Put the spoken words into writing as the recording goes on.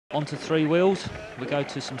Onto three wheels, we go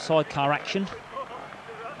to some sidecar action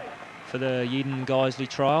for the Yeadon and Guiseley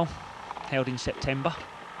trial, held in September.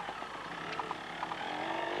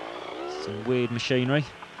 Some weird machinery,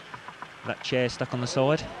 that chair stuck on the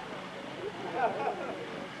side.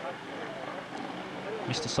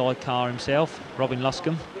 Mr. Sidecar himself, Robin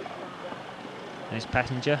Luscombe, and his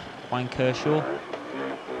passenger, Wayne Kershaw.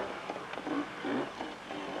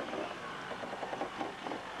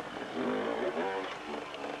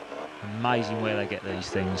 Amazing where they get these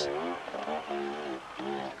things.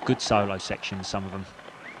 Good solo sections, some of them.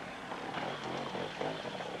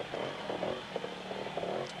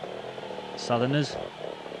 Southerners,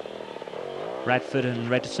 Radford and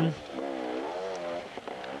Redson.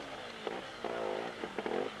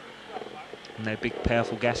 And their big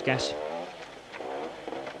powerful gas.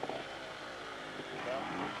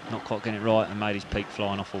 Not quite getting it right and made his peak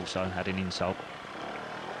flying off also, had an insult.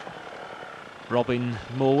 Robin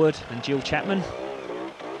Morwood and Jill Chapman.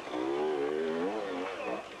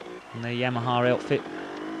 And their Yamaha outfit.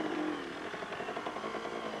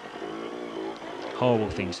 Horrible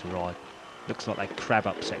things to ride. Looks like they crab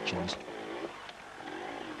up sections.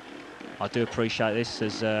 I do appreciate this,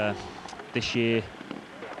 as this year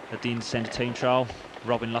at the Intercentre team trial,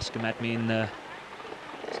 Robin Luscombe had me in the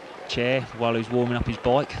chair while he was warming up his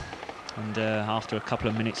bike, and after a couple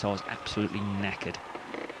of minutes I was absolutely knackered.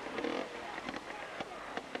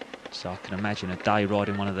 So I can imagine a day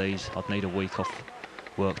riding one of these, I'd need a week off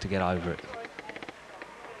work to get over it.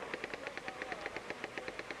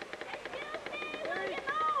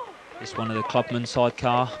 It's one of the Clubman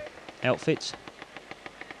sidecar outfits.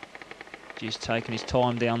 Just taking his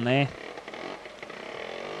time down there.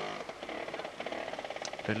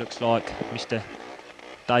 But it looks like Mr.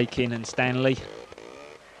 Dakin and Stanley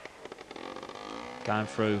going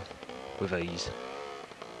through with ease.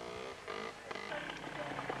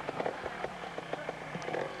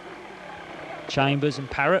 Chambers and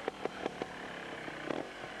Parrott.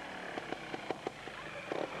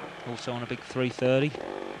 Also on a big 330.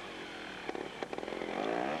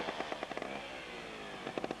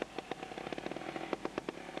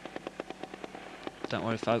 Don't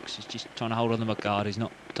worry folks, he's just trying to hold on the mudguard, he's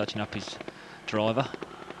not touching up his driver.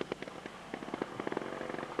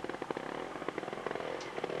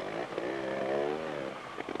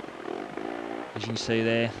 As you can see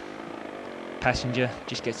there, passenger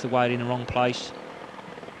just gets the weight in the wrong place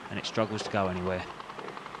and it struggles to go anywhere.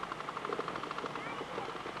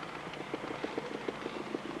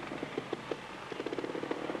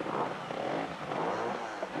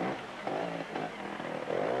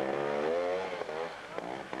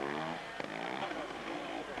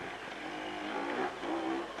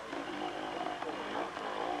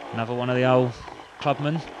 Another one of the old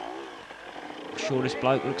clubmen. I'm sure this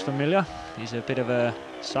bloke looks familiar. He's a bit of a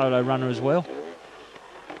solo runner as well.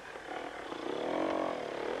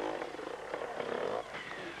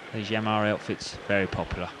 These Yamaha outfits, very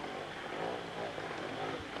popular.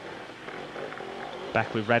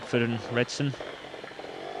 Back with Radford and Redson.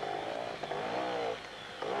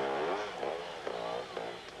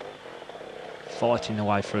 Fighting the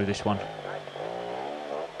way through this one.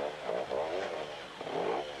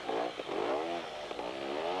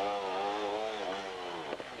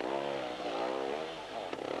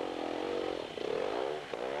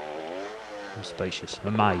 I'm speechless,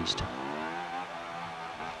 amazed.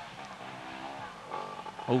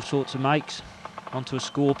 All sorts of makes, onto a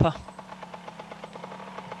Scorper.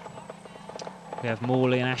 We have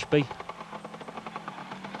Morley and Ashby.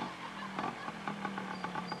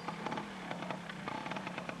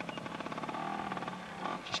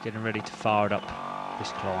 Just getting ready to fire it up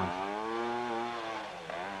this climb.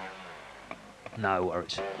 No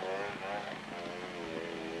worries.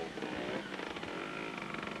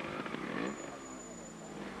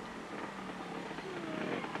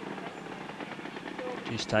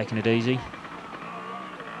 Just taking it easy.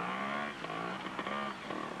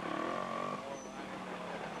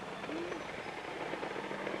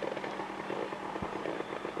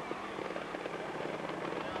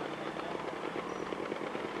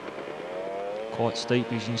 Quite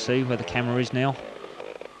steep, as you can see where the camera is now.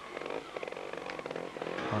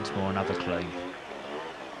 Once more, another clean.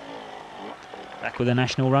 Back with the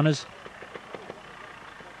national runners.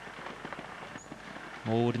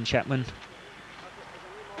 Morwood and Chapman.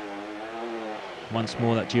 Once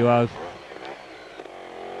more that duo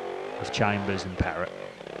of Chambers and Parrott.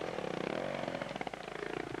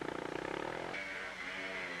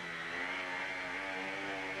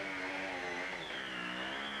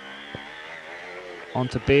 On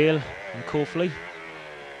to Beale and Corfley.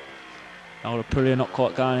 Old Aprilia not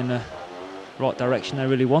quite going in the right direction they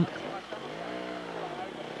really want.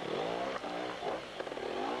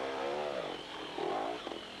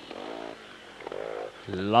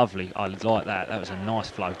 Lovely, I like that. That was a nice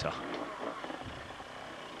floater.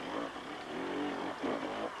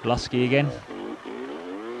 Lusky again.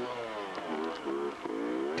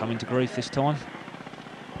 Coming to grief this time.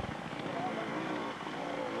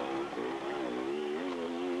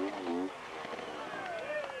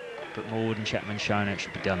 But Morwood and Chapman showing it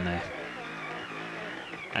should be done there.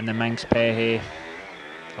 And the Manx pair here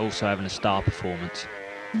also having a star performance.